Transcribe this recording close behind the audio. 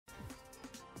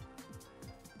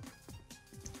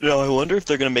No, I wonder if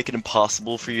they're gonna make it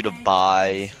impossible for you to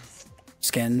buy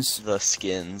skins. the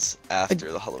skins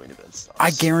after the Halloween event starts.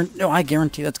 I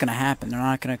guarantee that's gonna happen. They're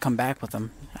not gonna come back with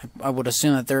them. I would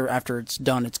assume that after it's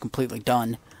done, it's completely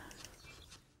done.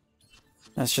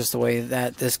 That's just the way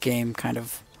that this game kind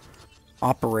of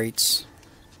operates.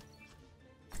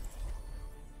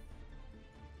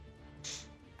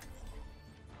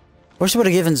 Wish they would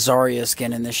have given Zarya a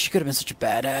skin in this. She could have been such a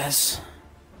badass.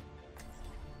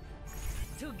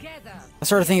 I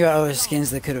started thinking about other skins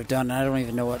they could have done, and I don't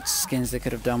even know what skins they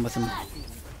could have done with them.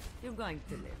 You're going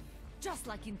to live, just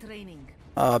like in training.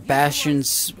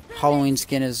 Bastion's Halloween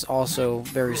skin is also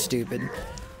very stupid.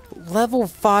 Level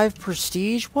 5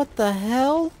 prestige? What the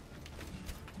hell?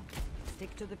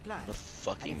 Stick to the plan. A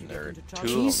fucking nerd.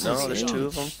 Jesus, No, there's two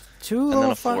of them. Two and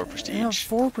then a 4 4 prestige. Yeah,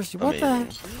 4 prestige. What Amazing.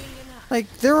 the?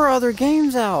 Like, there are other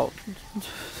games out.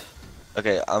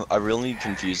 Okay, I'm really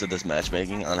confused with this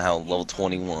matchmaking on how level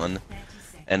 21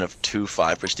 and of 2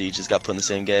 5 prestiges got put in the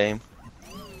same game.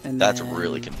 And That's then,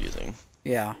 really confusing.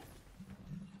 Yeah.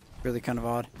 Really kind of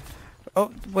odd.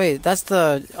 Oh, wait, that's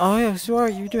the... Oh, yeah,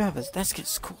 sorry, you do have this. That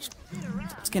skin's cool.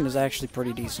 That skin is actually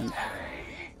pretty decent.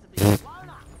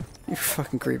 You're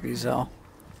fucking creepy as hell.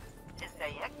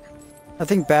 I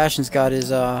think Bastion's got his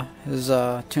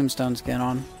Tombstone skin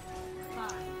on.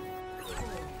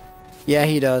 Yeah,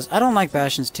 he does. I don't like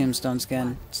Bastion's Tombstone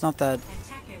skin. It's not that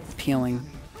appealing.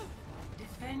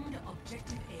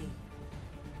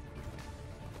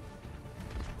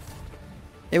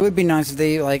 It would be nice if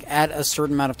they, like, at a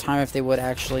certain amount of time, if they would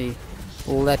actually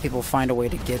let people find a way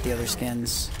to get the other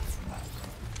skins.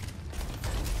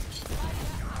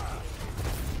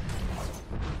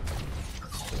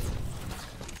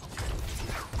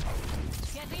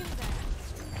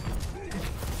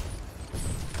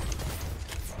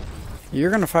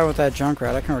 You're gonna fight with that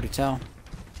Junkrat, I can already tell.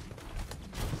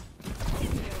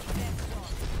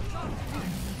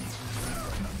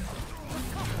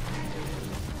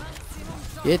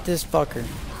 Get this fucker.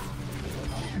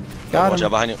 Got Watch him. out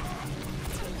behind you.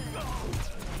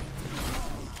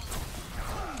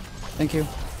 Thank you.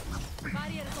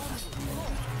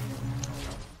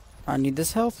 I need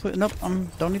this health. Nope,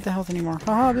 don't need the health anymore.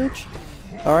 Haha, bitch.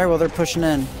 Alright, well, they're pushing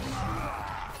in.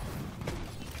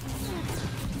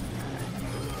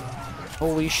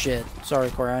 Holy shit.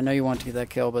 Sorry, Corey. I know you want to get that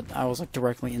kill, but I was, like,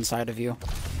 directly inside of you.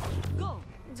 Go,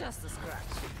 just a scratch.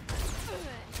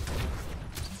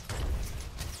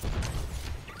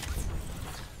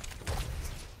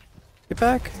 Get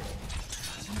back.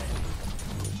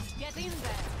 Get in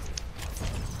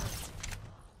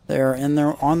there.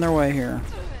 They're on their way here.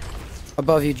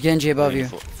 Above you, Genji above you.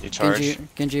 You charge?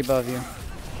 Genji above you.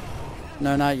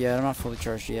 No, not yet. I'm not fully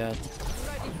charged yet.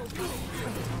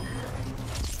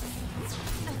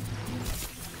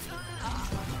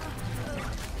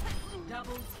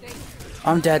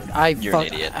 I'm dead. You're an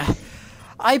idiot.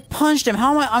 I punched him.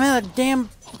 How am I'm in a damn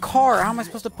car. How am I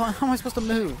supposed to punch? How am I supposed to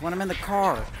move when I'm in the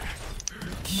car?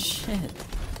 Shit.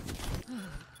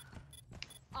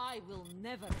 I will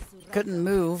never surrender. Couldn't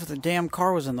move. The damn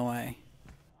car was in the way.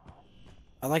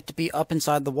 I like to be up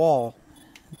inside the wall,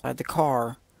 inside the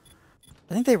car.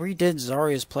 I think they redid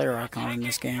Zarya's player icon in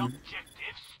this game.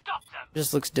 It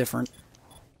just looks different.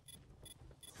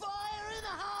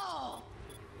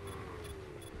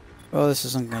 Well, this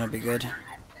isn't gonna be good.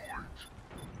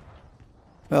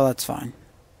 Well, that's fine.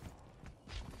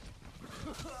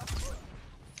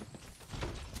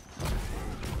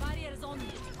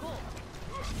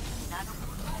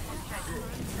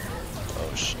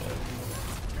 Oh shit.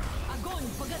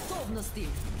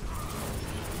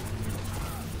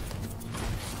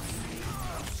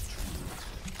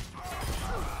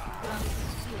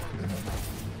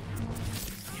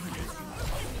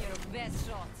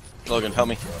 Logan, help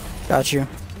me. Got you.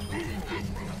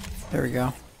 There we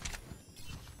go.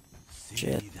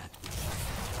 Shit.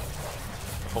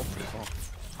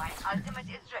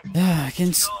 Yeah,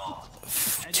 against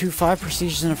 2 5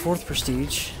 prestiges and a 4th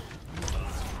prestige.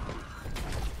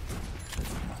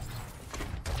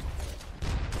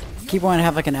 Keep wanting to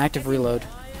have like an active reload.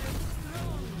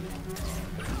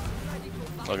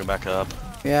 Logan, back up.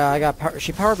 Yeah, I got power.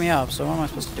 She powered me up, so what am I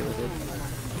supposed to do with it?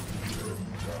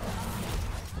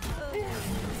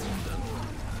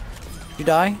 You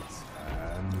die?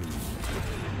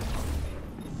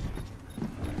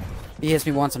 He hits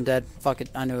me once, I'm dead. Fuck it,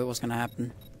 I knew it was gonna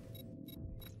happen.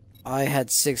 I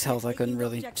had 6 health, I couldn't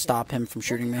really stop him from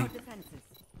shooting me.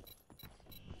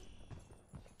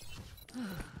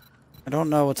 I don't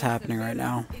know what's happening right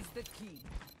now.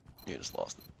 You just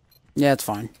lost it. Yeah, it's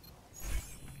fine.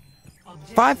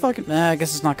 5 fucking... Nah, I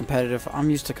guess it's not competitive. I'm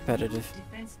used to competitive.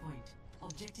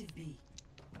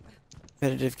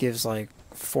 Competitive gives like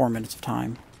 4 minutes of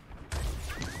time.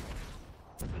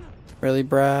 Really,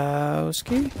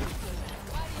 Browski?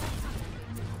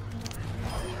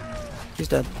 He's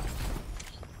dead.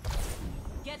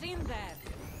 Get in there.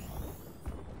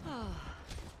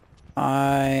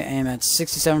 I am at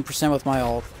 67% with my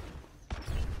ult.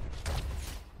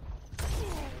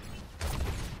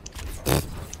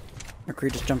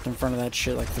 McCree just jumped in front of that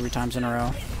shit like 3 times in a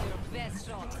row. Best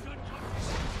shot.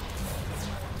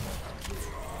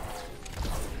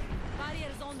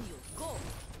 Barriers on you. Go.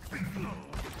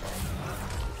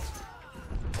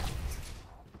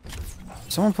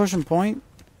 Someone pushing point?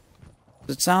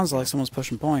 It sounds like someone's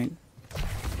pushing point.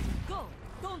 Go.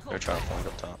 Don't They're hold. trying to flank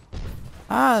up top.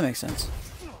 Ah, that makes sense.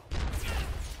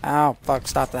 Ow, fuck,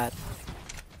 stop that.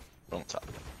 Don't top.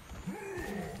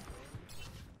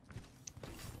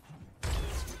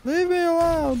 Leave me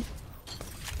alone!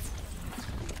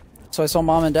 So I saw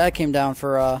Mom and Dad came down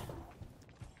for,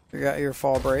 your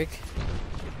fall break.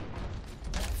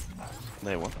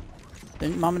 They won.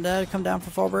 Didn't Mom and Dad come down for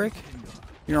fall break?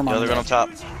 You know Mom Yeah, they're and going up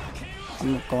Dad. top.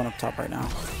 I'm going up top right now.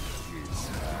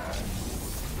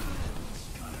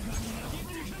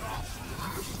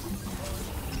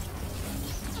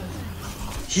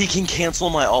 He can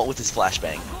cancel my ult with his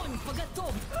flashbang.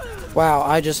 Wow,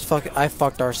 I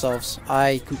fucked ourselves.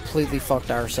 I completely fucked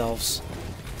ourselves.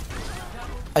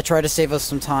 I tried to save us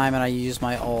some time and I used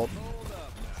my ult.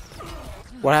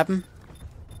 What happened?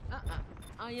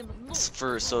 I am not.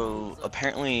 So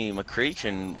apparently McCree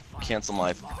can cancel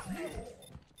my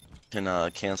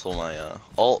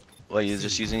ult while he's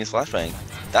just using his flashbang.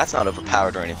 That's not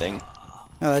overpowered or anything.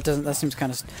 No, that doesn't. That seems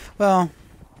kind of. Well,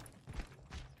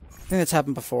 I think that's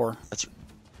happened before.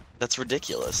 That's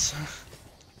ridiculous.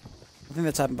 I think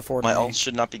that's happened before. To My me. ult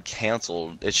should not be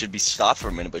canceled. It should be stopped for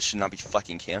a minute, but it should not be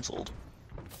fucking canceled.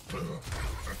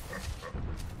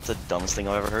 It's the dumbest thing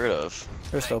I've ever heard of.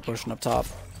 They're still pushing up top.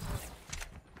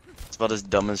 It's about as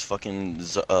dumb as fucking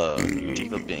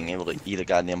Diva being able to eat a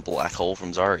goddamn black hole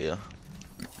from Zarya.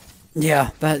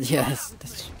 Yeah, that's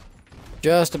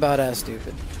just about as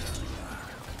stupid.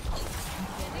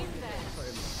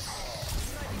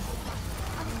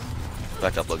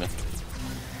 Back up, Logan.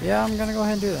 Yeah, I'm gonna go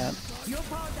ahead and do that.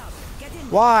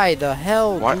 Why the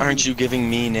hell? Why aren't you giving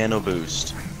me nano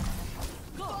boost?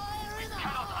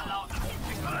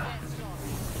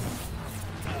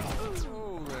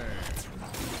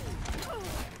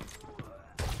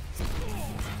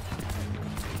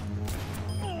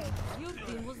 Your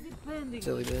team was defending.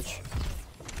 Silly bitch.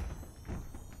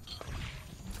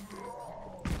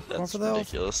 That's for those?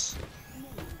 ridiculous.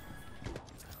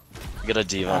 We got a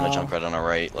Diva and a jump right on our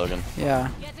right, Logan. Yeah,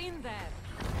 Get in there.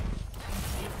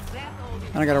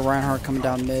 and I got a Reinhardt coming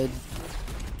down mid.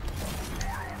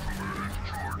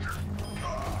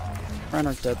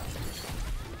 Reinhardt's dead.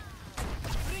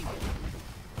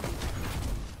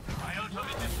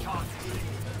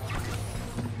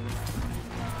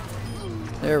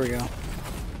 There we go.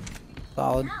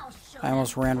 Solid. I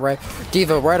almost ran right.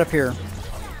 Diva, right up here.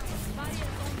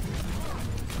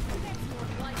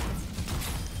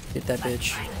 Hit that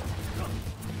bitch.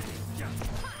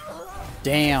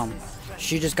 Damn.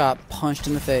 She just got punched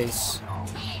in the face.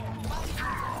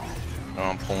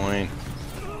 On point.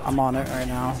 I'm on it right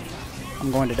now.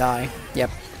 I'm going to die. Yep.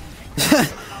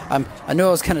 I knew I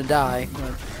was gonna die.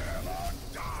 But...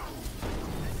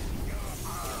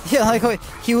 Yeah, like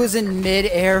he was in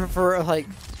mid-air for like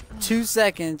 2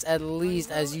 seconds at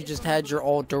least, as you just had your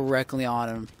ult directly on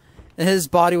him, and his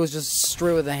body was just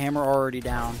straight with the hammer already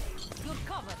down.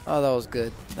 Oh, that was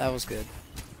good. That was good.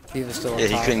 He was still on Yeah,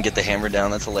 he top. couldn't get the hammer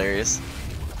down. That's hilarious.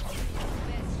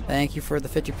 Thank you for the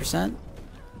 50%.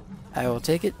 I will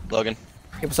take it. Logan.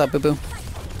 Hey, what's up, boo-boo?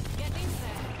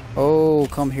 Oh,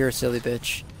 come here, silly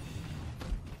bitch.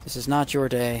 This is not your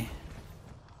day.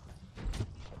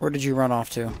 Where did you run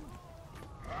off to?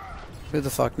 Who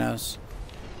the fuck knows?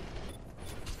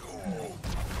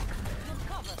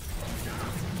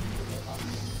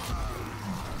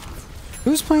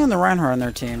 Who's playing the Reinhardt on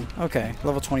their team? Okay,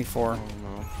 level 24.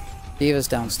 Diva's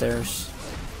downstairs.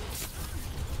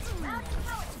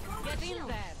 Get in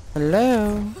there.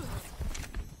 Hello?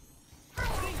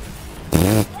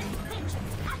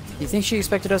 You think she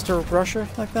expected us to rush her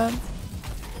like that?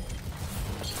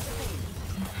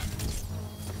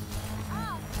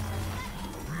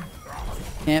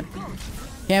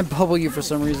 Can't bubble you for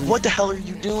some reason. What the hell are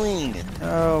you doing?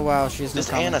 Oh wow, she's This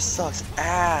no comment. Ana sucks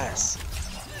ass.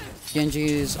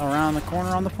 Genji's around the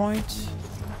corner on the point.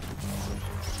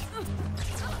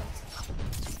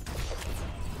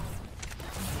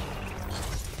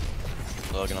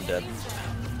 Logan, I'm dead.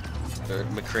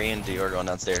 McCree and Dior going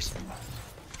downstairs.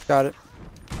 Got it.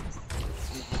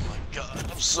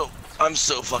 I'm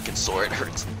so fucking sore. It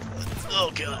hurts.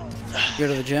 Oh god. Go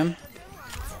to the gym.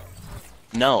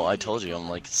 No, I told you I'm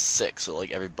like sick, so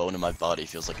like every bone in my body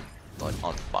feels like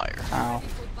on fire. Ow.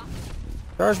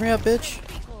 Charge me up, bitch.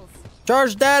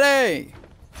 Charge daddy!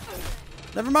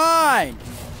 Never mind!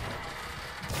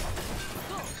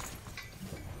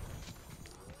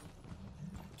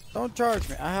 Don't charge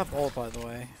me. I have ult, by the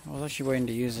way. I was actually waiting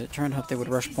to use it. Trying to hope they would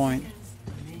rush point.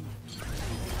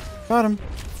 Got him.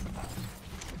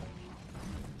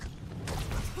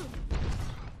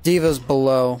 Diva's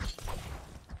below.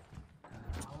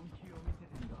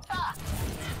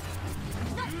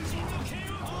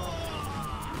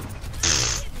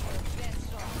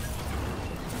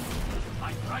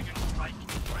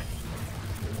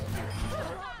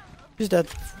 He's dead.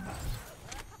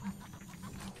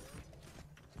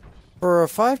 For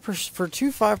for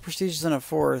 2 5 prestiges and a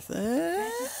 4th,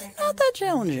 not that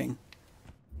challenging.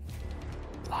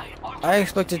 I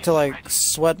expected to like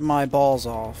sweat my balls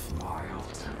off.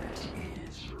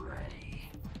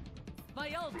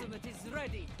 My ultimate is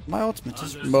ready. My ultimate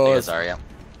is Hey, Zarya.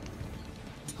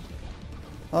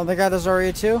 Oh, they got the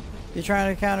Zarya too? You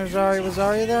trying to counter Zarya with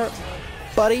Zarya there?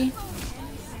 Buddy?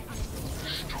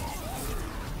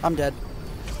 I'm dead.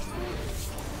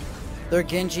 Their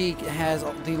Genji has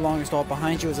the longest ult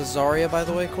behind you as a Zarya, by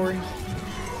the way, Corey.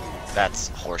 That's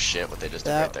horseshit what they just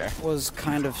did right there. That was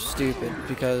kind of stupid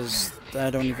because I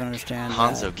don't even understand.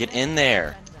 Hanzo, that. get in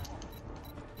there.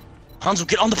 Hanzo,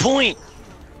 get on the point.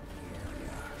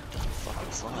 Fucking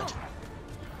slut.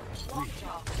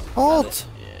 Ult!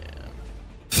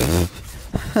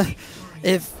 Yeah.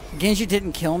 If Genji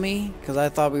didn't kill me, because I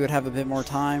thought we would have a bit more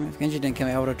time, if Genji didn't kill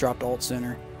me, I would have dropped ult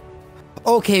sooner.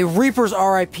 Okay, Reaper's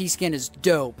RIP skin is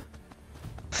dope.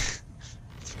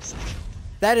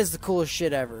 That is the coolest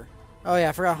shit ever. Oh yeah,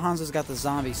 I forgot Hanzo's got the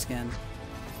zombie skin.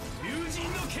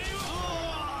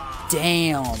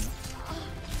 Damn.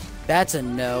 That's a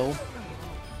no.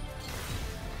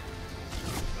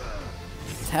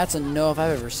 That's a no if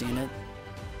I've ever seen it.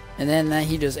 And then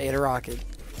he just ate a rocket.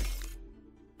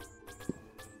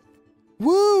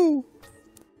 Woo!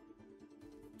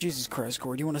 Jesus Christ,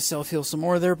 Corey, do you want to self-heal some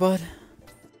more there, bud?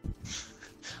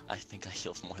 I think I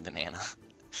healed more than Anna.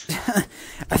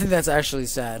 I think that's actually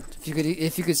sad.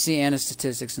 If you could see Anna's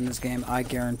statistics in this game, I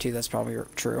guarantee that's probably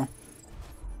true.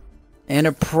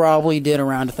 Anna probably did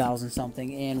around 1,000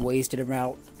 something and wasted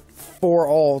about 4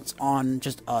 ults on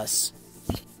just us.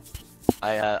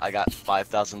 I got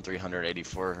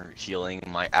 5,384 healing.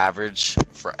 My average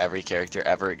for every character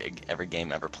every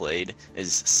game ever played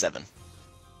is 7.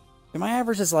 My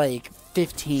average is like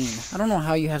 15. I don't know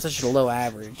how you have such a low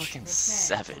average. Fucking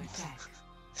 7.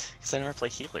 Because I never play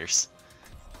healers.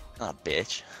 Ah,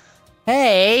 bitch.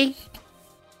 Hey!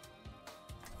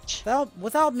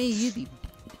 Without me, you'd be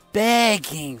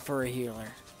begging for a healer.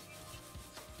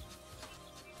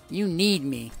 You need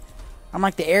me. I'm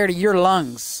like the air to your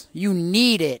lungs. You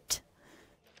need it.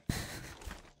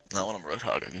 Not when I'm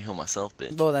Roadhog, I can heal myself,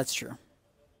 bitch. Well, that's true.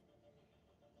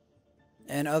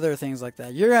 And other things like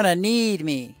that. You're gonna need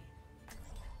me.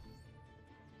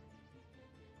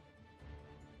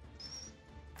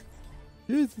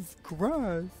 Jesus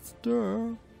Christ.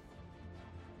 Oh,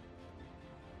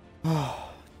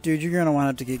 dude, you're gonna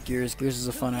want to get Gears. Gears is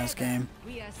a fun-ass game.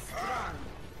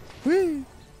 Whee!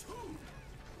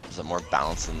 Is it more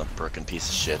balanced than the broken piece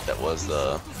of shit that was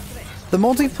the... The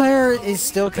multiplayer is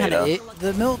still kind of beta.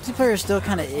 the multiplayer is still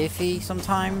kind of iffy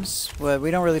sometimes, but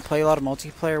we don't really play a lot of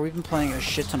multiplayer. We've been playing a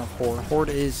shit ton of Horde. Horde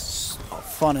is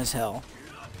fun as hell.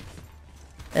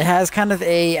 It has kind of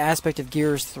a aspect of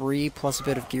Gears 3 plus a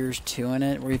bit of Gears 2 in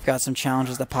it, where you've got some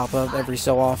challenges that pop up every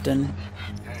so often,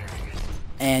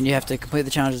 and you have to complete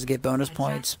the challenges to get bonus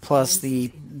points, plus the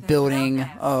building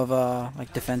of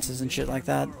like defenses and shit like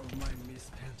that.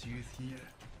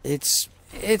 It's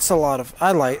a lot of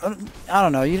I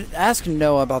don't know. You ask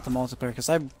Noah about the multiplayer because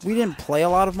we didn't play a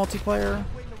lot of multiplayer.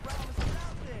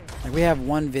 Like we have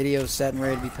one video set and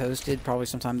ready to be posted probably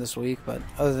sometime this week, but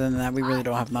other than that, we really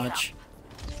don't have much.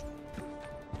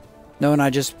 Noah and I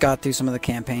just got through some of the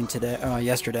campaign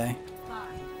yesterday.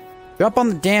 Jump on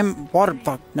the damn water.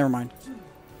 Fuck. Never mind.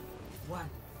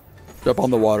 Jump on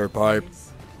the water pipe.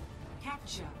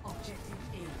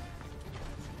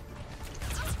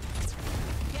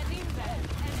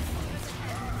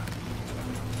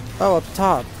 Oh, up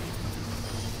top.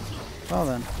 Well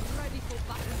then.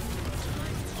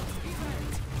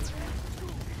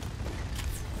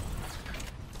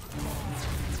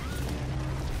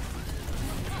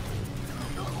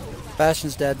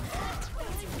 Bastion's dead.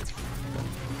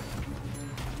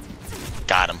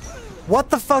 Got him. What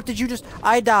the fuck did you just...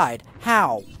 I died.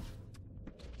 How?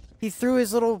 He threw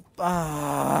his little.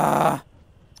 I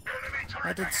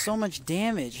did so much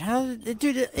damage. How did it,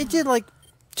 dude? It did like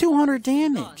 200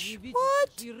 damage. What?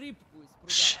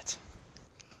 Shit.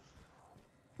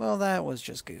 Well, that was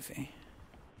just goofy.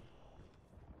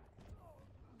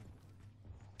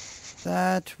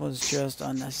 That was just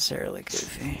unnecessarily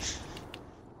goofy.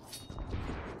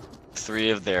 Three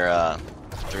of the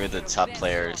top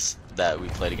players that we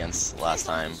played against last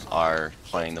time are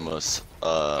playing the most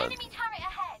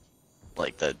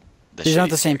like the These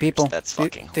aren't the same people. That's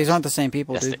fucking. These aren't the same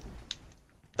people, yes, dude.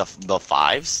 The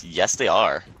fives? Yes, they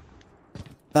are.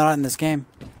 Not in this game.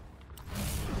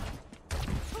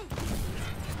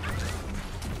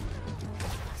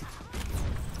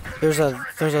 There's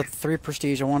a 3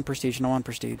 prestige, a 1 prestige, and a 1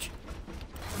 prestige.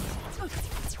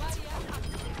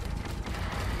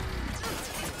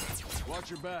 Watch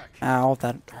your back. Ow,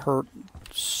 that hurt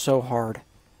so hard.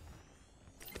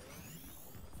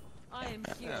 I am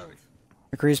healed.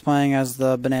 McCree's playing as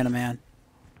the Banana Man.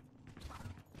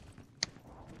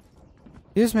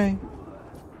 Excuse me.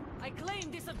 I claim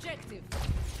this objective.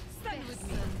 Stand with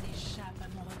me.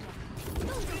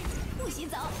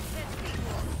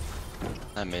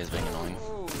 That May's being annoying.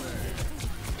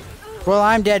 Well,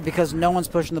 I'm dead because no one's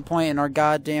pushing the point, and our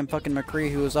goddamn fucking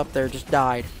McCree, who was up there, just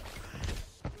died.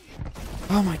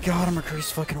 Oh my god,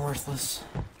 McCree's fucking worthless.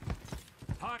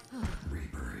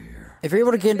 If you're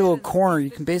able to get into a corner, you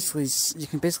can basically,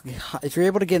 if you're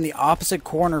able to get in the opposite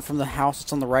corner from the house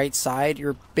that's on the right side,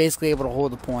 you're basically able to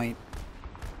hold the point.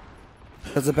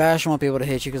 Because the Bastion won't be able to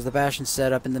hit you, because the Bastion's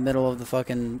set up in the middle of the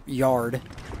fucking yard.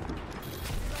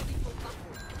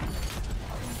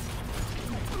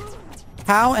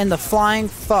 How in the flying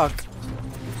fuck?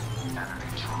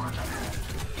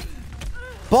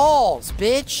 Balls,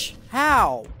 bitch!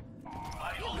 How?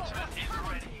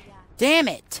 Damn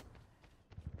it!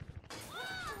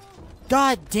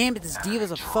 God damn it, this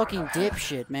diva's a fucking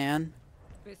dipshit, man.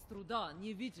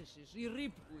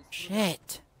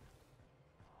 Shit.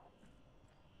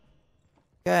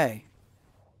 Okay.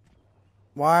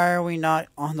 Why are we not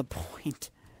on the point?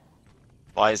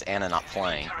 Why is Anna not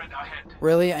playing?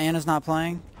 Really? Anna's not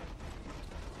playing?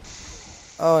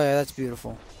 Oh yeah, that's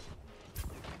beautiful.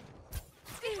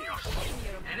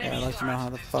 Yeah, I'd like to know how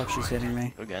the fuck she's hitting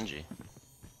me. Go Genji.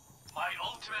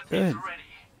 Good.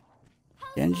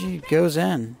 Genji goes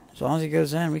in. As long as he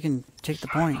goes in, we can take the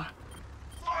point.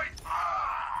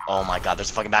 Oh my god, there's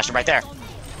a fucking Bastion right there!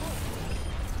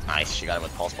 Nice, she got him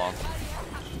with Pulse Bomb.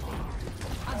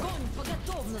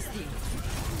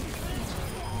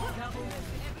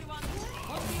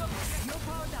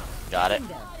 Got it.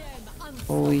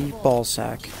 Holy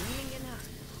ballsack.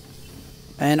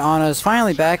 And Anna's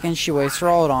finally back, and she wastes her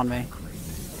ult on me.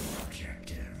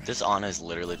 This Ana is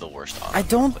literally the worst Ana. I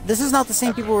don't. This is not the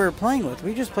same people we were playing with.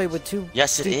 We just played with two.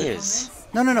 Yes, it stupid- is.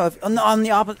 No, no, no. If, on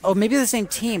the opposite. Oh, maybe the same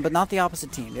team, but not the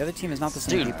opposite team. The other team is not the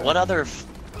same. Dude, people. what other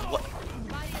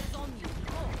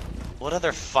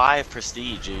 5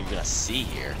 prestige are you gonna see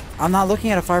here? I'm not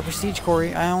looking at a 5 prestige,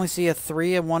 Corey. I only see a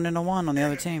 3, a 1, and a 1 on the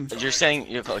other team. You're saying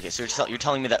okay, so you're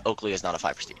telling me that Oakley is not a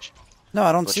 5 prestige. No,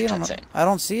 I don't What's see your it. saying? I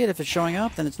don't see it. If it's showing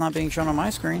up, then it's not being shown on my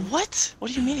screen. What?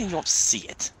 What do you mean you don't see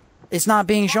it? It's not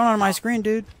being shown on my screen,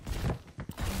 dude.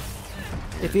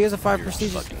 If he has a 5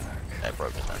 prestige, I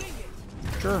broke it then.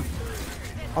 sure,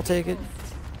 I'll take it.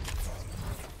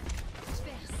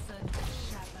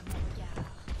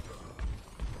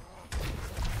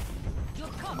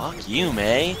 Fuck you,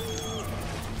 May.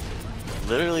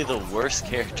 Literally the worst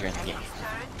character in the game.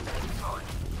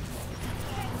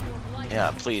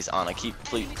 Yeah, please, Ana,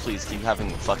 please keep having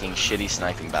fucking shitty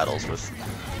sniping battles with.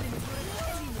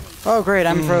 Oh, great,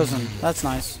 I'm frozen. That's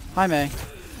nice. Hi, May.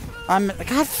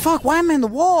 God, fuck, why am I in the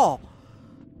wall?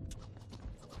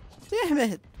 Damn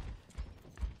it.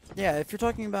 Yeah, if you're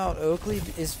talking about Oakley,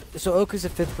 so Oakley's a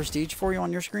 5th prestige for you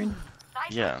on your screen?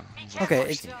 Yeah.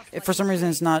 Okay, for some reason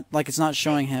it's not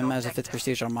showing him as a 5th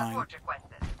prestige on mine.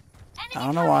 I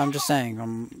don't know why, I'm just saying.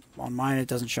 On mine it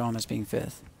doesn't show him as being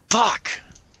 5th. Fuck!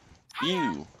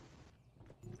 You.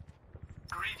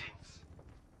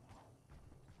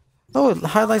 Oh, it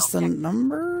highlights the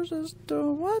numbers as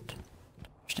to what?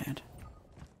 Understand.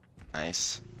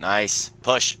 Nice. Nice.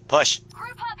 Push. Push.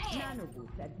 Group up here.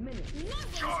 Stop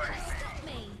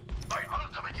me. My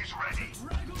ultimate is ready.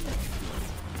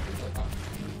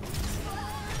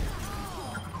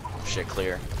 Shit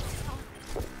clear.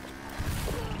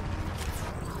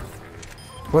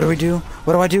 What do we do?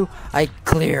 What do I do? I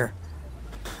clear.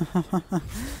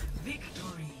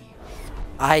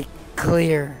 I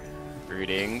clear.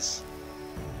 Greetings.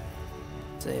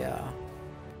 Say,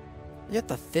 you got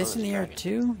the fist in the air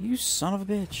too? You son of a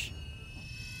bitch.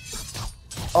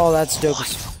 Oh, that's dope.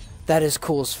 That is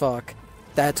cool as fuck.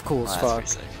 That's cool as fuck.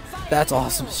 That's pretty sick. That's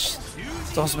awesome.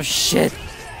 It's awesome as shit.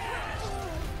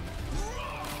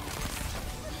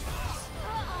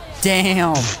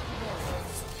 Damn.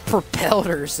 Propelled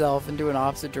herself into an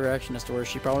opposite direction as to where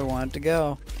she probably wanted to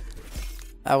go.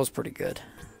 That was pretty good.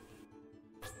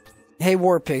 Hey,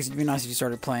 War Pigs, it'd be nice if you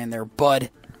started playing there, bud.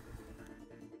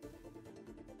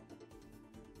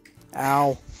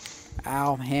 Ow.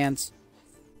 Ow, hands.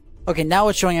 Okay, now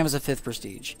it's showing him as a 5th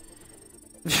prestige.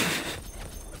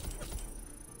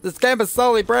 This game is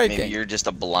slowly breaking. Maybe you're just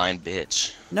a blind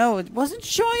bitch. No, it wasn't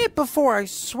showing it before, I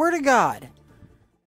swear to God.